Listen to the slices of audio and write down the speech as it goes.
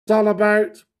all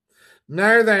about.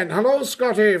 Now then, hello,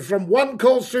 Scotty, from One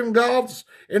Coldstream Guards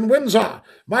in Windsor.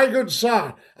 My good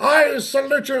sir, I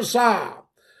salute you, sir.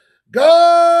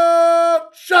 Good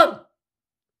shove.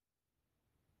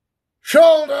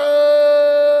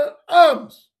 Shoulder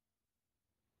arms.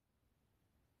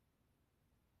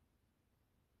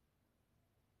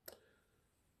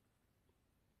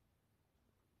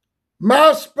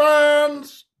 Mass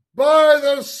bands by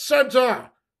the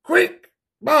centre. Quick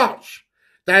march.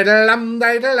 Diddlum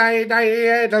diddley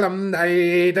diddlum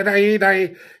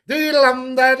diddley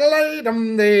diddlum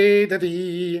diddley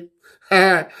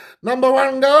diddley. Number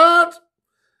 1 guard,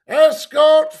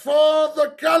 escort for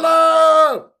the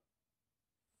colour.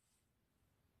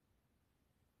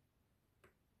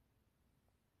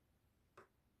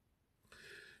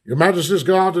 Your Majesty's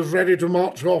Guard is ready to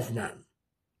march off, ma'am.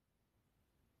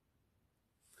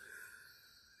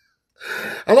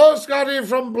 Hello, Scotty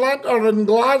from Blantyre in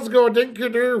Glasgow.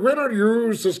 Dinky-doo. Where are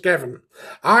you, says Kevin?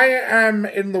 I am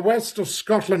in the west of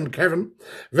Scotland, Kevin.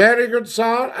 Very good,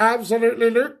 sir.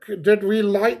 Absolutely, Luke. Did we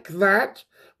like that?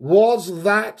 Was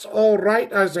that all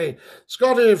right, I say?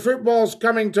 Scotty, football's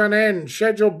coming to an end.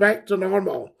 Schedule back to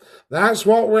normal. That's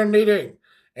what we're needing.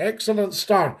 Excellent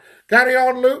start. Carry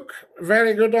on, Luke.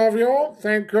 Very good of you.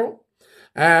 Thank you.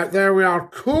 There we are.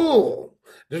 Cool.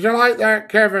 Did you like that,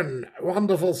 Kevin?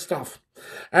 Wonderful stuff.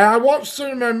 I watched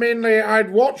cinema mainly.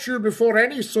 I'd watch you before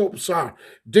any soap, sir.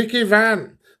 Dickie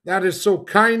Van, that is so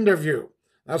kind of you.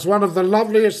 That's one of the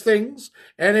loveliest things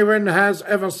anyone has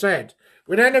ever said.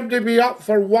 Would anybody be up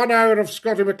for 1 hour of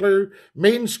Scottie McClue,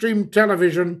 mainstream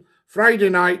television, Friday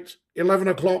night, 11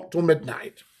 o'clock till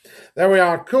midnight? There we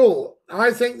are. Cool.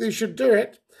 I think they should do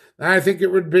it. I think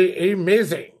it would be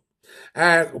amazing.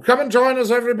 Come and join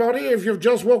us, everybody. If you've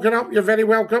just woken up, you're very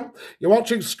welcome. You're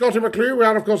watching Scottie McClue. We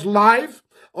are, of course, live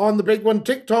on the big one,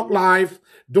 TikTok Live.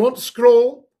 Don't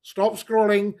scroll. Stop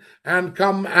scrolling and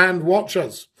come and watch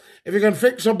us. If you can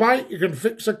fix a bike, you can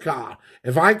fix a car.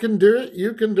 If I can do it,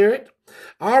 you can do it.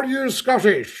 Are you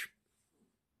Scottish?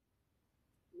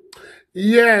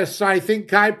 Yes, I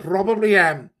think I probably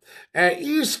am.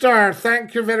 Easter,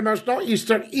 thank you very much. Not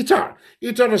Easter, Eater.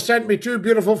 Eater has sent me 2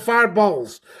 beautiful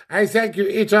fireballs. I thank you,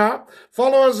 Eater.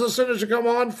 Follow us as soon as you come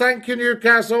on. Thank you,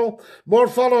 Newcastle. More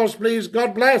followers, please.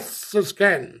 God bless, says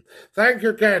Ken. Thank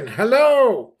you, Ken.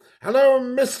 Hello. Hello,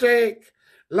 Mystic.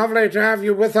 Lovely to have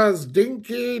you with us.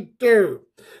 Dinky-doo.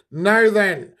 Now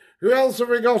then, who else have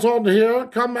we got on here?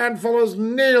 Come and follow us.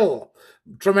 Neil.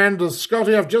 Tremendous.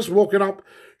 Scotty, I've just woken up.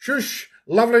 Shush.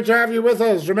 Lovely to have you with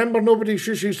us. Remember, nobody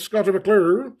shushes Scottie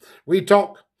McClue. We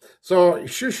talk. So,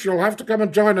 shush, you'll have to come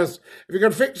and join us. If you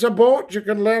can fix a boat, you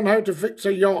can learn how to fix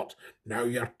a yacht. Now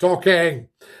you're talking.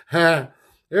 Here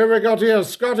we got here.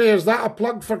 Scotty, is that a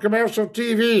plug for commercial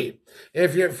TV?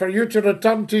 For you to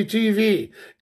return to TV.